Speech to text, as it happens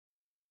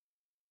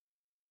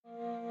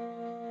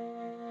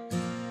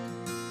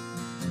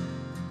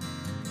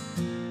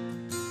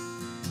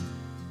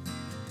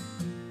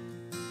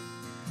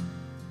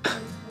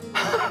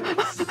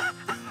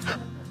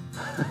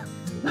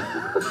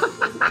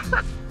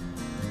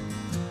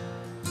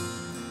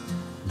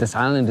This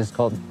island is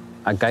called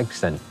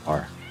Agaiksen,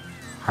 or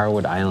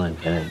Harwood Island,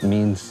 and it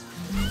means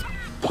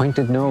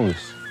pointed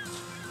nose.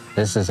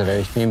 This is a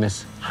very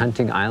famous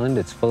hunting island.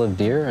 It's full of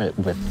deer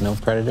with no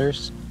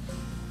predators.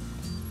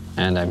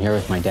 And I'm here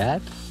with my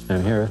dad.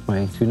 I'm here with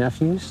my 2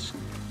 nephews.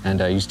 And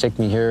I used to take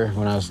me here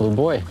when I was a little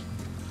boy,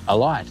 a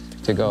lot,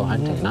 to go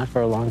hunting. Not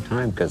for a long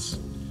time, because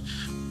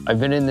I've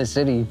been in the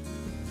city,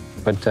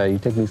 but you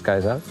take these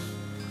guys out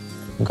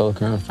and go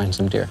look around and find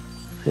some deer.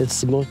 It's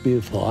the most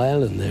beautiful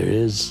island there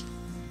is.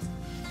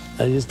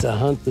 I used to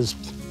hunt this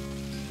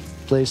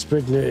place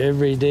pretty near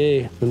every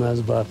day when I was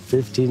about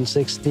 15,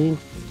 16.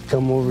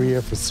 Come over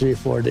here for 3 or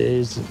 4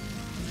 days and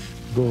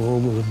go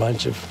home with a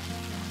bunch of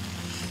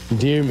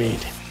deer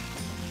meat.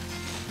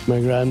 My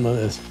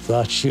grandmother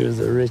thought she was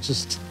the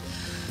richest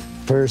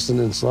person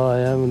in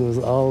Siam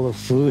with all the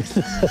food.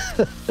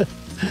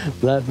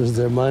 That was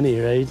their money,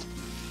 right?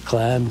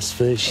 Clams,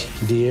 fish,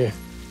 deer.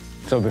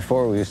 So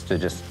before we used to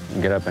just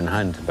get up and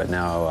hunt, but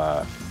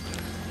now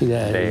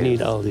yeah, we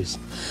need all these.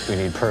 We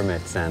need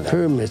permits and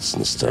permits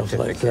and stuff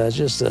like that.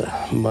 Just a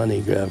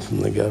money grab from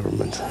the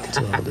government. That's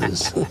all it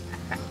is.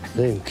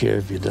 They don't care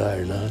if you die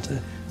or not.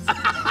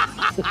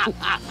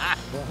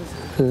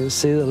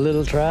 See the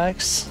little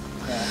tracks?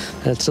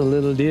 That's a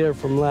little deer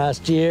from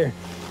last year,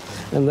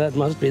 and that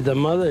must be the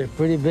mother,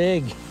 pretty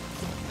big.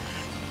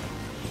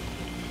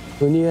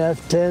 When you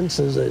have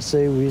tents, as I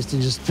say, we used to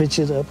just pitch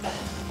it up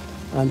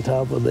on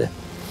top of the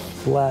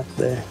flat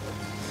there,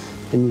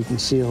 and you can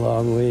see a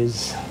long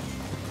ways.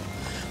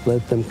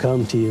 Let them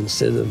come to you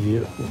instead of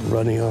you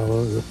running all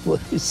over the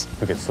place.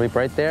 We could sleep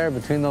right there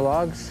between the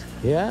logs.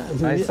 Yeah.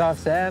 Nice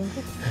soft sand.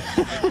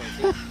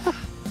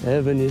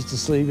 Evan used to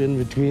sleep in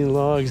between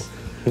logs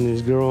when he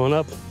was growing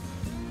up.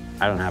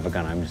 I don't have a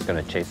gun. I'm just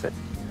gonna chase it.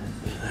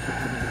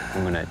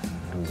 I'm gonna.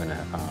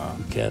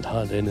 You can't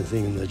hunt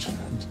anything in the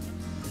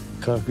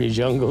concrete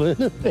jungle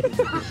anyway,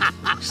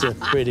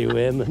 except pretty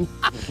women.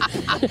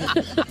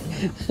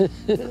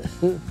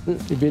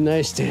 It'd be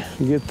nice to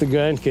get the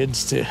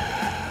grandkids to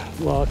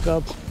walk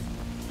up.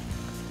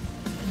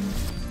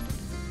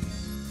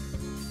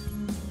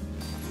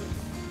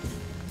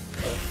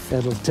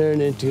 It'll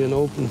turn into an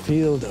open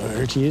field,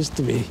 or it used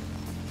to be.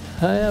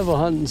 I have a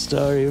hunting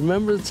story.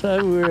 Remember the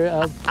time we were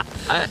out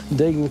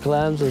digging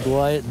clams at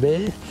Wyatt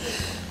Bay?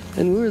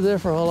 And we were there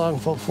for how long?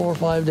 For 4 or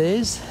 5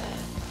 days?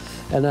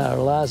 And our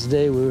last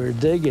day we were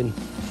digging,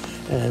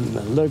 and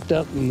I looked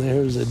up and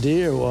there was a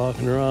deer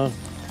walking around.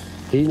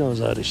 He knows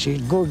how to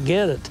shoot. Go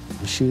get it.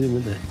 Shoot him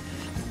in the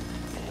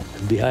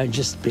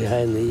just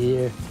behind the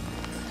ear.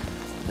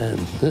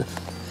 And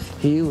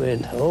he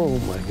went, oh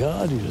my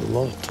God, he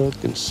was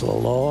taking so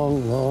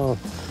long.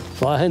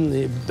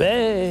 Finally,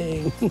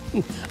 bang!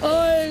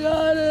 I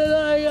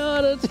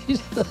got it!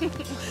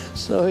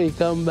 So he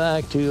come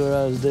back to where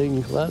I was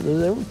digging clams.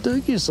 What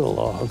took you so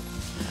long?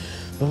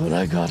 When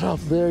I got up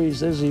there, he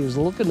says he was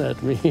looking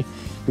at me.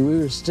 We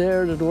were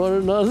staring at one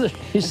another.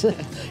 He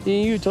said,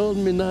 you told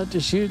me not to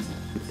shoot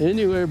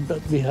anywhere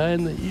but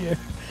behind the ear.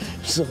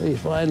 So he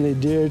finally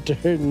deer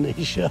turned and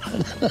he shot.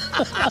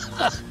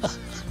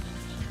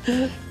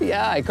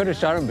 Yeah, I could have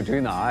shot him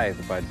between the eyes,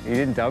 but he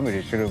didn't tell me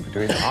to shoot him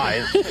between the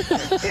eyes.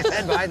 He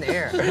said behind the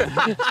ear.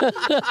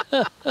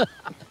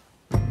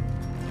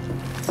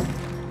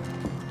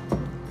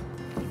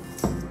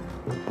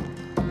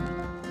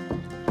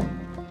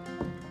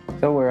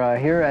 So we're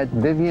here at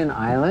Vivian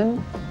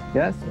Island,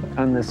 yes,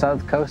 on the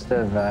south coast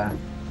of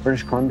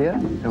British Columbia,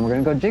 and we're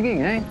gonna go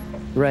jigging, eh?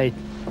 Right.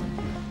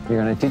 You're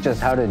gonna teach us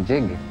how to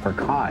jig for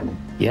cod.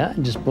 Yeah,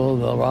 just pull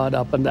the rod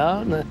up and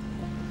down.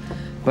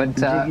 But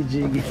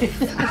jiggy.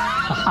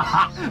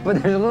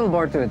 but there's a little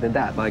more to it than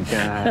that. Like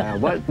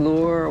what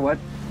lure, what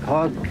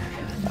hook?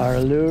 Our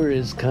lure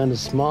is kind of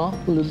small,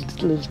 a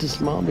little too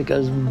small,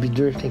 because we'll be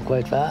drifting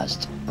quite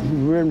fast.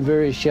 We're in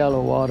very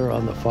shallow water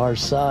on the far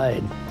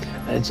side.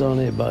 It's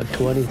only about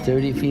 20,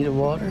 30 feet of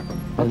water.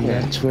 And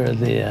that's where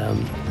the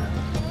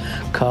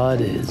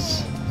cod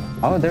is.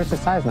 Oh, there's a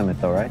size limit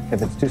though, right?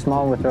 If it's too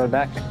small, we'll throw it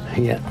back?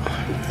 Yeah.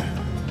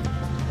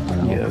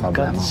 You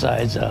cut the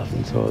sides off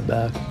and throw it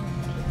back.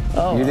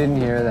 Oh. You didn't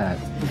hear that.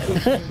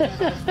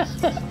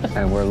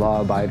 And we're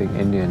law-abiding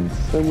Indians.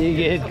 When you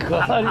get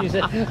caught, you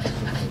say,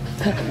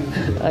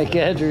 I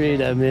can't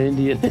read, I'm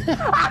Indian.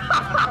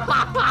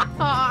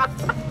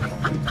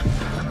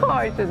 Oh,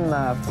 I didn't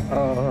laugh.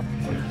 Oh.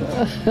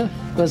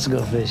 Let's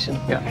go fishing.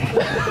 Yeah.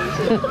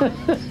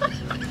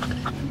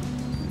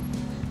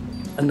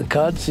 And the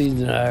cod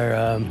seeds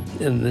are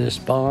in their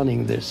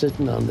spawning. They're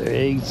sitting on their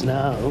eggs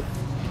now.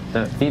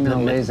 The female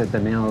lays it, the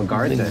male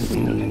guards it. The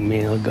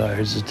male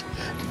guards it.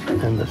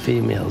 And the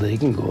female, they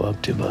can go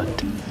up to about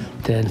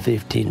 10,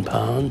 15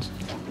 pounds.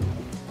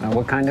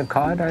 What kind of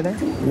cod are they?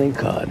 Ling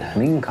cod.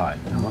 Ling cod.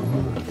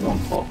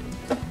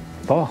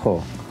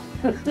 Boho.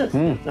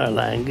 Our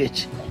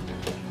language.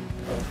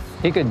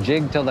 He could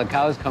jig till the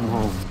cows come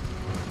home.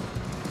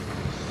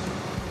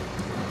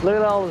 Look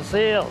at all the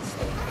seals.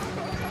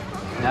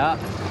 Yeah.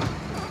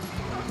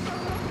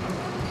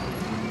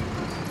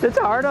 It's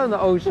hard on the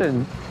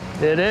ocean.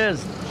 It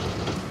is.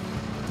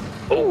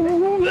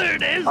 Oh, there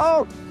it is.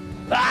 Oh!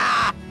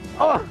 Ah!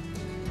 Oh!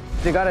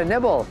 They got a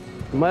nibble.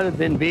 Might have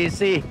been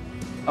BC.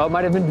 Oh, it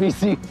might have been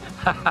BC.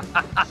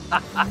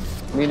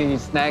 Meaning he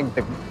snagged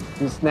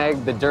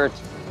the dirt.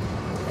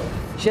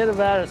 Should have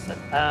had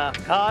a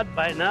cod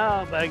by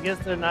now, but I guess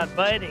they're not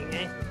biting,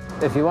 eh?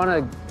 If you want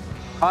to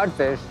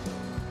codfish,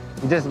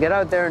 you just get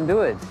out there and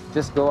do it.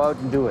 Just go out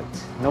and do it.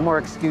 No more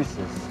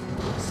excuses.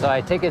 So I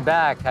take it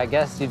back. I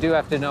guess you do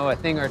have to know a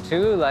thing or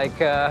two, like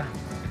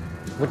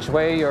which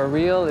way your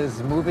reel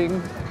is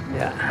moving,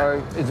 Yeah.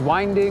 or is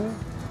winding,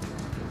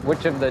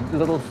 which of the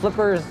little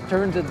flippers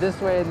turns it this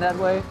way and that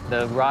way.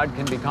 The rod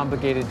can be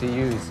complicated to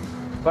use,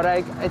 but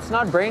it's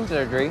not brain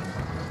surgery.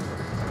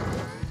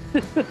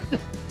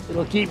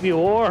 It'll keep you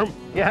warm.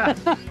 Yeah.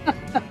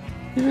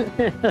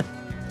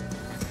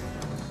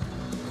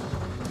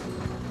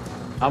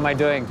 How am I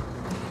doing?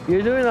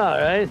 You're doing all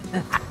right.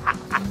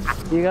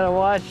 You gotta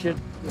watch it.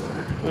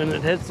 When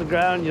it hits the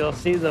ground, you'll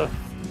feel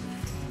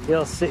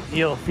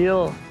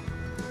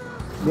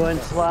going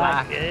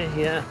slack, eh?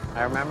 Yeah.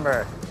 I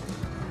remember.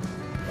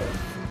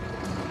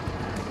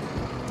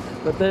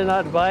 But they're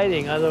not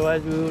biting,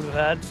 otherwise we would have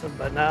had some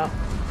by now.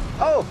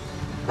 Oh!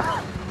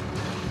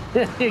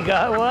 You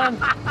got one?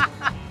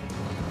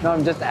 No,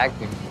 I'm just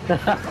acting.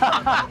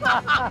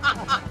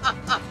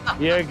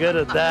 You're good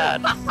at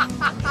that.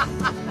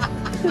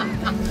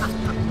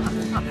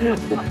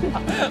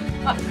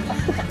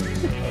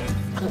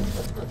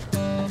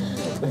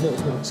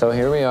 So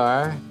here we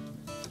are,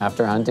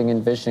 after hunting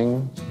and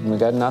fishing, and we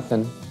got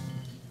nothing.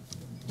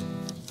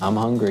 I'm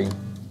hungry.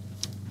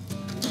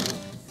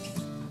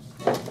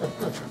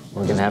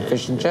 We're gonna have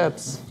fish and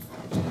chips.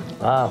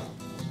 Wow.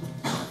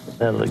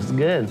 That looks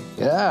good.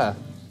 Yeah.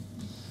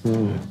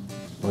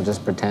 We'll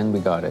just pretend we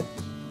got it.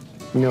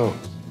 No,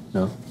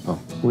 No? Oh.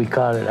 we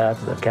caught it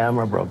after the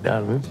camera broke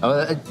down. Huh?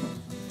 Oh,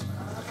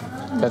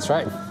 that's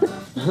right.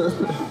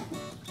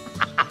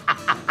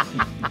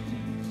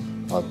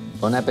 Well,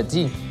 bon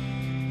appetit.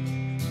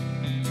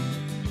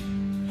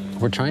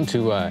 We're trying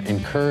to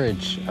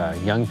encourage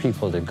young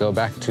people to go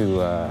back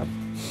to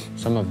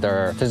some of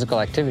their physical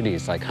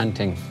activities, like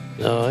hunting.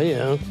 Oh,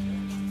 yeah.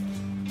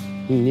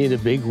 You need a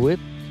big whip.